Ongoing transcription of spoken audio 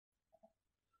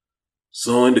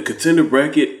So in the contender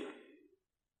bracket,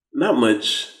 not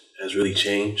much has really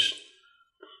changed.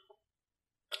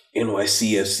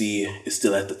 NYCFC is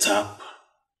still at the top.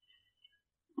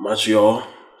 Montreal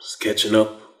is catching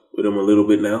up with them a little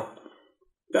bit now.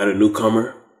 Got a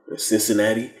newcomer in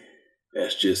Cincinnati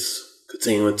that's just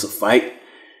continuing to fight.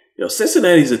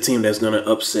 Cincinnati's a team that's going to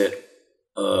upset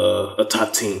a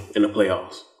top team in the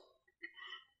playoffs.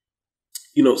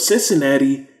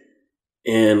 Cincinnati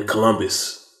and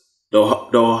Columbus, the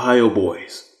Ohio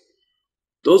boys.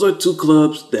 Those are two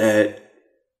clubs that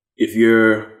if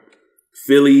you're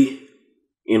Philly,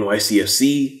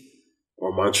 NYCFC,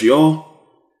 or Montreal,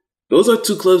 those are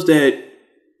two clubs that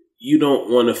you don't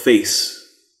want to face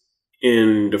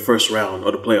in the first round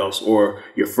of the playoffs or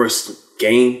your first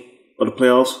game of the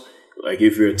playoffs. Like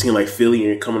if you're a team like Philly and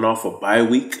you're coming off a bye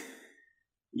week,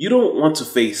 you don't want to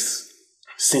face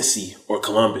Cincy or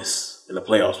Columbus in the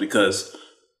playoffs because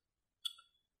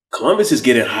Columbus is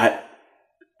getting hot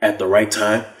at the right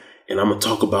time, and I'm gonna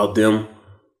talk about them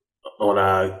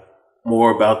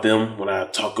more about them when I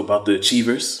talk about the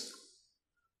Achievers.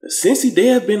 Cincy, they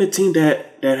have been a team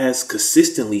that has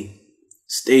consistently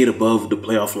stayed above the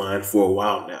playoff line for a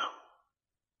while now,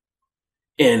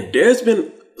 and there's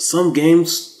been some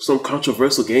games, some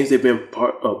controversial games they've been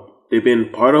part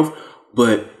of,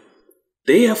 but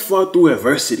they have fought through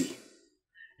adversity.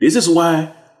 This is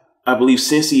why I believe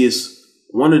Cincy is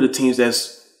one of the teams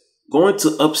that's going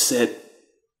to upset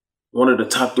one of the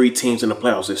top three teams in the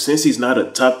playoffs. If Cincy's not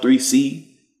a top 3 seed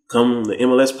come the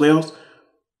MLS playoffs,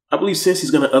 I believe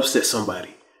Cincy's going to upset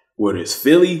somebody, whether it's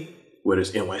Philly, whether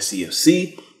it's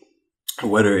NYCFC,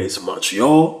 whether it's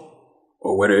Montreal,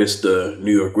 or whether it's the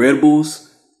New York Red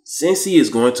Bulls. Cincy is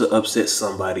going to upset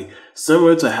somebody,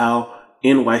 similar to how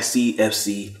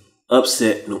NYCFC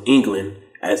upset New England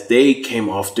as they came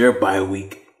off their bye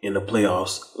week in the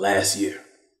playoffs last year.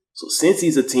 So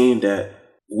Cincy's a team that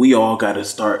we all got to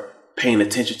start paying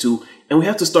attention to, and we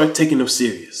have to start taking them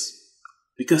serious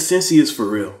because Cincy is for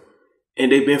real,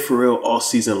 and they've been for real all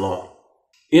season long.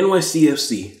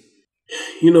 NYCFC,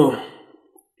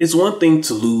 it's one thing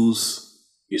to lose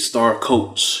your star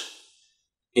coach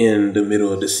in the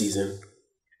middle of the season,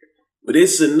 but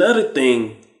it's another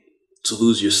thing to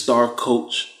lose your star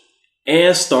coach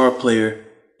and star player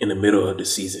in the middle of the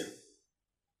season.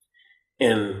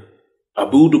 And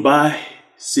AkWu Dubai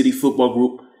City Football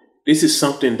Group, this is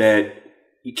something that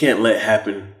you can't let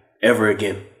happen ever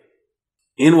again.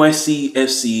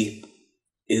 NYCFC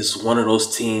is one of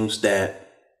those teams that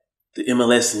the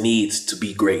MLS needs to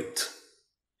be great.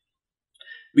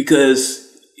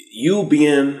 Because you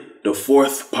being the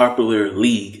 4th popular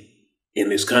league in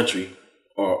this country,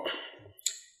 or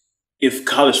if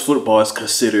college football is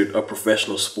considered a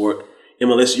professional sport,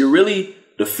 MLS, you're really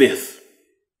the 5th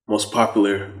most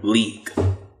popular league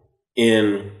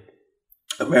in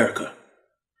America.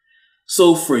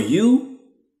 So for you,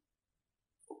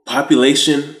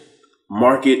 population,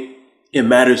 market, it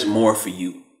matters more for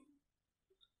you.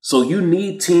 So you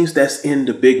need teams that's in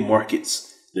the big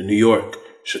markets, the New York,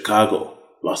 Chicago,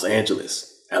 Los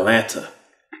Angeles, Atlanta.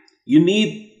 You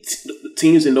need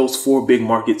teams in those 4 big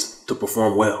markets to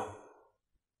perform well.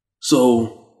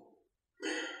 So,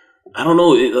 I don't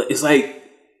know, it's like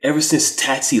ever since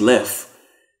Tatsy left,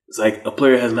 it's like a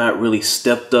player has not really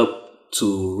stepped up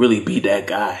to really be that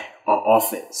guy on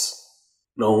offense.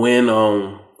 When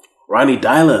Ronnie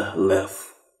Dyla left,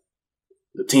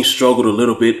 the team struggled a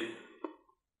little bit.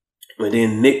 And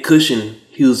then Nick Cushion,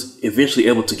 he was eventually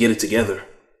able to get it together.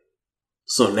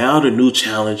 So now the new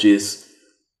challenge is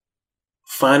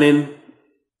finding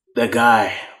the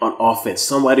guy on offense,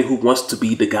 somebody who wants to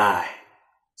be the guy,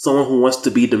 someone who wants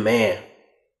to be the man,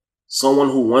 someone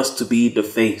who wants to be the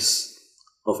face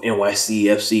of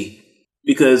NYCFC.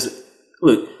 Because,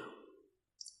 look,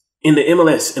 in the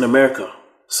MLS, in America,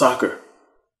 soccer,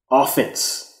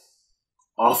 offense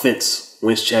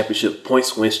wins championship,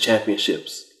 points wins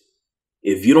championships.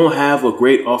 If you don't have a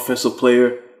great offensive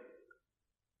player,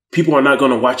 people are not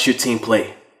going to watch your team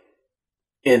play.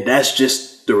 And that's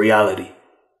just the reality.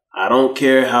 I don't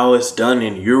care how it's done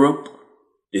in Europe.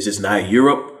 This is not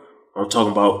Europe. I'm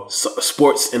talking about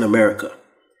sports in America.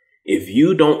 If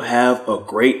you don't have a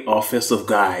great offensive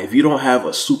guy, if you don't have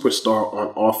a superstar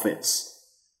on offense,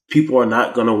 people are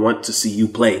not going to want to see you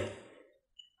play.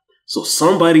 So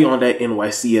somebody on that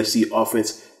NYCFC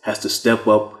offense has to step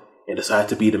up and decide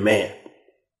to be the man.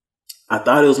 I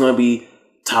thought it was going to be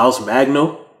Taos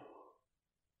Magno,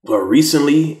 but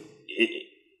recently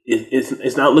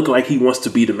it's not looking like he wants to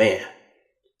be the man.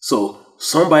 So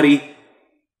somebody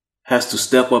has to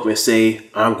step up and say,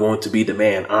 I'm going to be the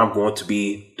man. I'm going to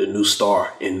be the new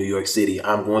star in New York City.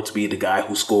 I'm going to be the guy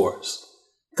who scores.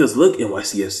 Because look,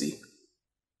 NYCFC,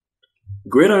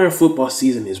 gridiron football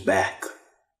season is back.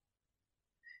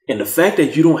 And the fact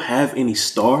that you don't have any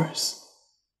stars,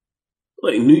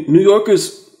 like New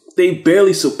Yorkers, they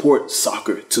barely support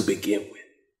soccer to begin with.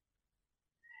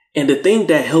 And the thing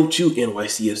that helped you,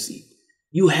 NYCFC,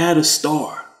 you had a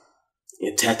star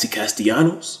in Tati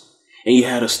Castellanos, and you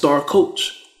had a star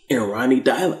coach in Ronnie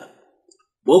Dyla.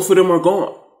 Both of them are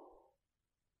gone.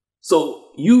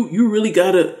 So you really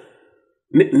gotta.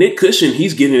 Nick Cushion,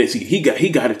 he's getting it. He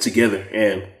got it together,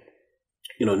 and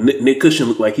Nick Cushion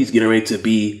looked like he's getting ready to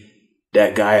be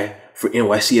that guy for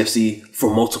NYCFC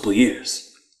for multiple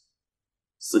years.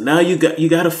 So now you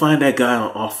got to find that guy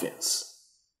on offense.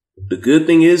 The good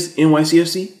thing is,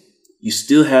 NYCFC, you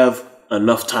still have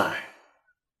enough time.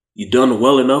 You've done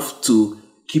well enough to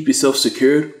keep yourself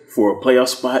secured for a playoff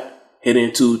spot heading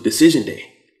into decision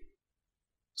day.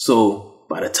 So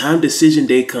by the time decision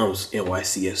day comes,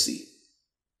 NYCFC,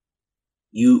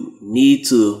 you need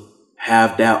to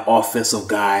have that offensive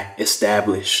guy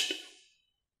established.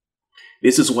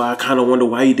 This is why I kind of wonder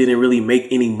why he didn't really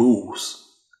make any moves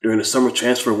during the summer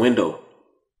transfer window,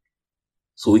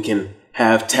 so we can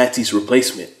have Tati's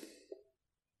replacement.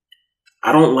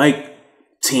 I don't like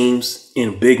teams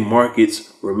in big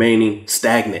markets remaining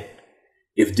stagnant.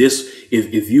 If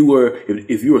you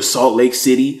were Salt Lake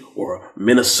City or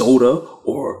Minnesota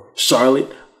or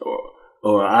Charlotte,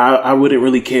 or I wouldn't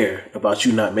really care about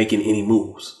you not making any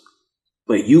moves.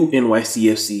 But you,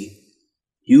 NYCFC,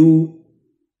 you,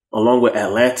 along with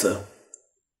Atlanta,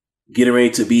 getting ready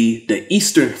to be the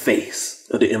eastern face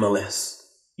of the MLS.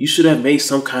 You should have made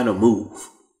some kind of move,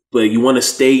 but you want to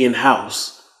stay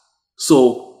in-house.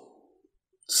 So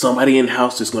somebody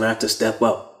in-house is going to have to step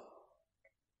up.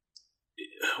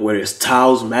 Whether it's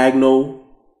Taos Magno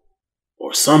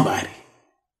or somebody.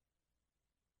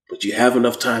 But you have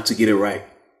enough time to get it right.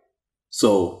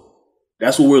 So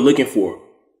that's what we're looking for.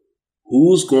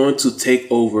 Who's going to take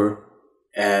over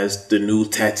as the new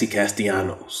Tati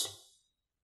Castellanos?